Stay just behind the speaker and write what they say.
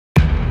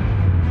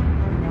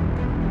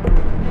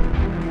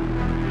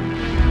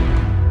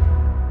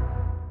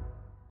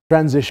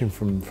Transition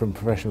from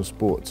professional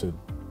sport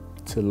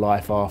to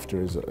life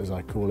after, as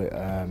I call it,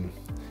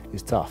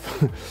 is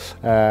tough.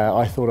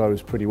 I thought I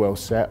was pretty well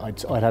set.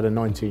 I'd had a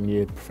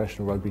 19-year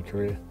professional rugby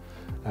career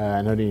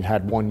and only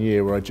had 1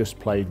 year where I just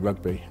played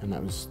rugby, and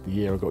that was the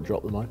year I got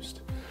dropped the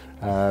most.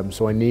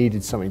 So I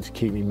needed something to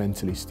keep me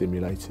mentally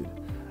stimulated.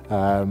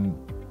 And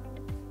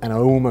I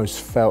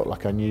almost felt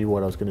like I knew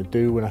what I was going to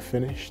do when I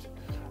finished.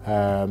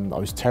 I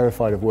was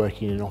terrified of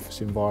working in an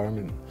office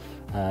environment,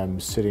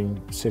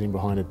 sitting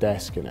behind a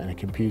desk and a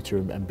computer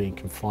and being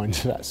confined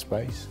to that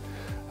space.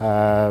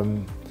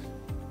 And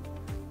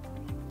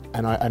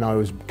I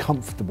was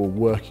comfortable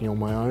working on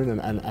my own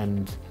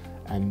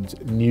and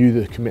knew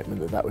the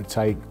commitment that would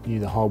take, knew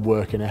the hard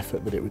work and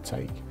effort that it would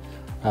take.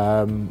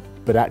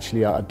 But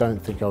actually I don't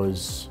think I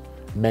was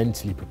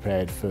mentally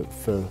prepared for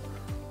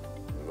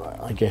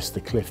I guess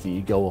the cliff that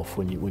you go off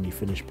when you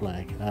finish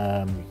playing.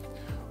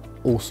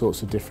 All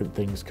sorts of different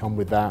things come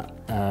with that.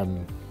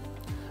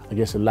 I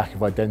guess a lack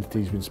of identity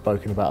has been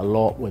spoken about a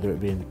lot, whether it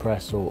be in the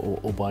press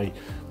or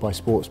by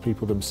sports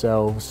people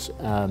themselves.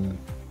 I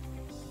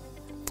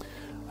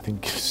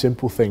think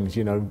simple things,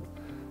 you know,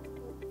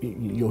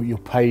 you're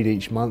paid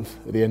each month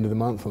at the end of the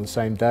month on the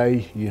same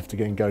day. You have to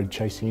go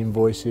chasing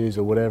invoices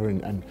or whatever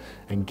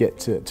and get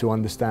to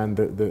understand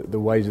the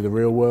ways of the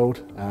real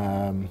world.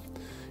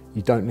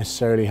 You don't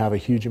necessarily have a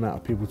huge amount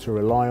of people to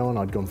rely on.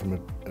 I'd gone from a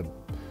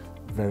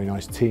very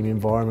nice team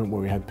environment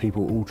where we had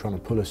people all trying to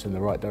pull us in the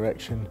right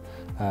direction,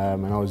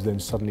 and I was then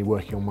suddenly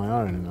working on my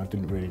own, and I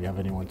didn't really have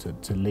anyone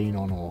to lean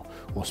on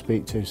or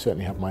speak to.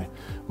 Certainly have my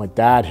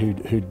dad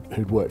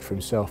who'd worked for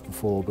himself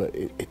before, but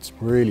it's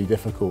really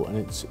difficult, and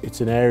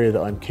it's an area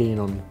that I'm keen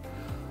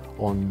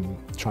on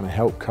trying to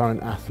help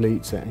current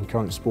athletes and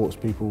current sports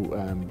people,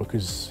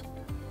 because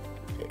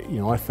you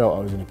know, I felt I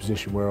was in a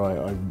position where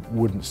I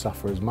wouldn't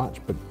suffer as much,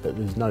 but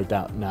there's no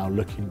doubt now,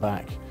 looking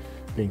back,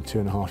 being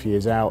 2.5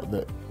 years out,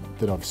 that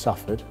I've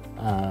suffered.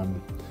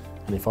 And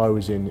if I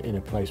was in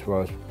a place where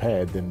I was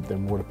prepared,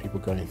 then what are people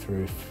going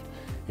through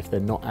if they're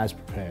not as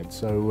prepared?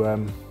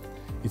 So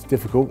it's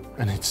difficult,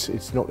 and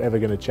it's not ever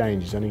going to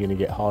change. It's only going to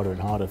get harder and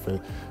harder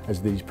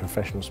as these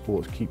professional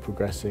sports keep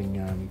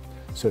progressing.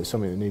 So it's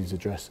something that needs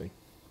addressing.